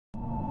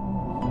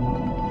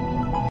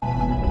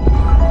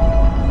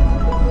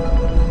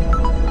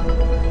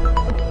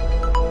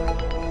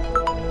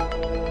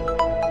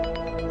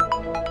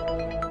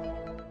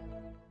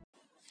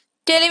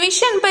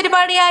Television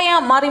പരിപാടിയായ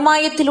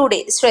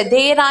മറിമായത്തിലൂടെ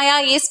ശ്രദ്ധേയനായ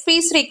SP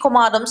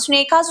ശ്രീകുമാറും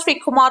സ്നേഹ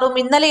ശ്രീകുമാറും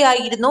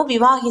ഇന്നലെയായിരുന്നു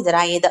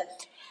വിവാഹിതരായത്.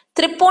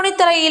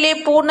 തൃപ്പൂണിത്തറയിലെ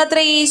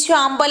പൂർണ്ണത്രയീശ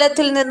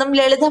അമ്പലത്തിൽ നിന്നും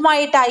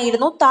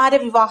ലളിതമായിട്ടായിരുന്നു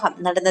താരവിവാഹം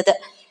നടന്നത്.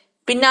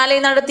 പിന്നാലെ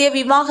നടത്തിയ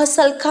വിവാഹ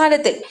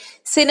സൽക്കാരത്തിൽ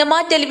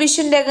സിനിമ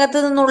ടെലിവിഷൻ രംഗത്തു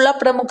നിന്നുള്ള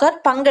പ്രമുഖർ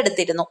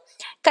പങ്കെടുത്തിരുന്നു.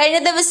 കഴിഞ്ഞ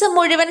ദിവസം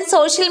മുഴുവൻ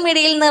സോഷ്യൽ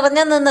മീഡിയയിൽ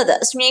നിറഞ്ഞു നിന്നത്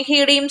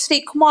സ്നേഹയുടെയും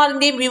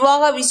ശ്രീകുമാറിന്റെയും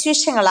വിവാഹ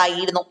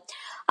വിശേഷങ്ങളായിരുന്നു.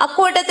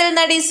 അക്കൂട്ടത്തിൽ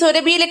നടി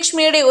സുരഭി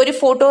ലക്ഷ്മിയുടെ ഒരു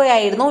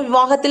ഫോട്ടോയായിരുന്നു.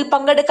 വിവാഹത്തിൽ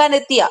പങ്കെടുക്കാൻ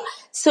എത്തിയ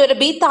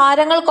സുരഭി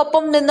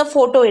താരങ്ങൾക്കൊപ്പം നിന്ന്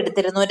ഫോട്ടോ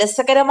എടുത്തിരുന്നു.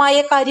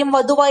 രസകരമായ കാര്യം,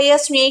 വധുവായ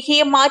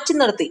സ്നേഹയെ മാറ്റി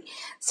നിർത്തി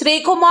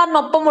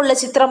ശ്രീകുമാറിനൊപ്പമുള്ള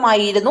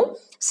ചിത്രമായിരുന്നു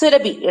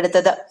സുരഭി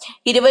എടുത്തത്.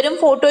 ഇരുവരും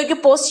ഫോട്ടോയ്ക്ക്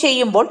പോസ്റ്റ്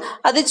ചെയ്യുമ്പോൾ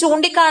അത്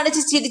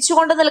ചൂണ്ടിക്കാണിച്ച്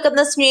ചിരിച്ചുകൊണ്ട്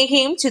നിൽക്കുന്ന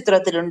സ്നേഹയും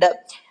ചിത്രത്തിലുണ്ട്.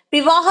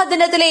 വിവാഹ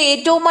ദിനത്തിലെ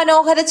ഏറ്റവും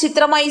മനോഹര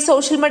ചിത്രമായി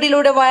സോഷ്യൽ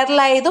മീഡിയയിലൂടെ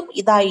വൈറലായതും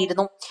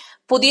ഇതായിരുന്നു.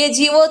 പുതിയ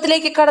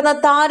ജീവിതത്തിലേക്ക് കടന്ന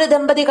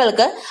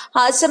താരദമ്പതികൾക്ക്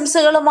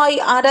ആശംസകളുമായി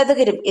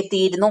ആരാധകരും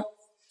എത്തിയിരുന്നു.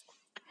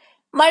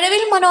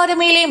 മഴവിൽ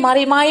മനോരമയിലെ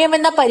മറിമായം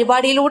എന്ന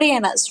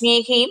പരിപാടിയിലൂടെയാണ്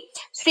സ്നേഹയും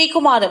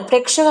ശ്രീകുമാറും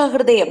പ്രേക്ഷക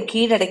ഹൃദയം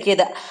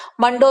കീഴടക്കിയത്.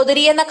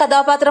 മണ്ടോദരി എന്ന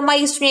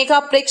കഥാപാത്രമായി സ്നേഹ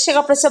പ്രേക്ഷക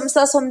പ്രശംസ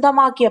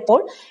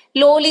സ്വന്തമാക്കിയപ്പോൾ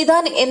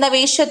ലോലിതാൻ എന്ന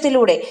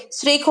വേഷത്തിലൂടെ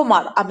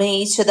ശ്രീകുമാർ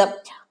അഭിനയിച്ചത്.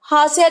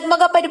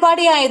 ഹാസ്യാത്മക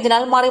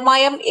പരിപാടിയായതിനാൽ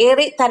മറിമായം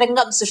ഏറെ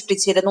തരംഗം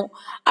സൃഷ്ടിച്ചിരുന്നു.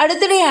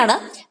 അടുത്തിടെയാണ്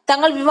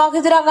തങ്ങൾ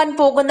വിവാഹിതരാകാൻ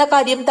പോകുന്ന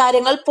കാര്യം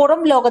താരങ്ങൾ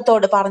പുറം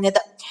ലോകത്തോട്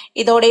പറഞ്ഞത്.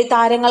 ഇതോടെ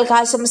താരങ്ങൾക്ക്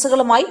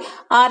ആശംസകളുമായി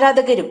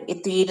ആരാധകരും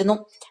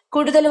എത്തിയിരുന്നു.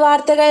 കൂടുതൽ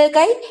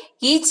വാർത്തകൾക്കായി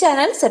ഈ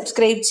ചാനൽ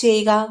സബ്സ്ക്രൈബ്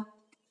ചെയ്യുക.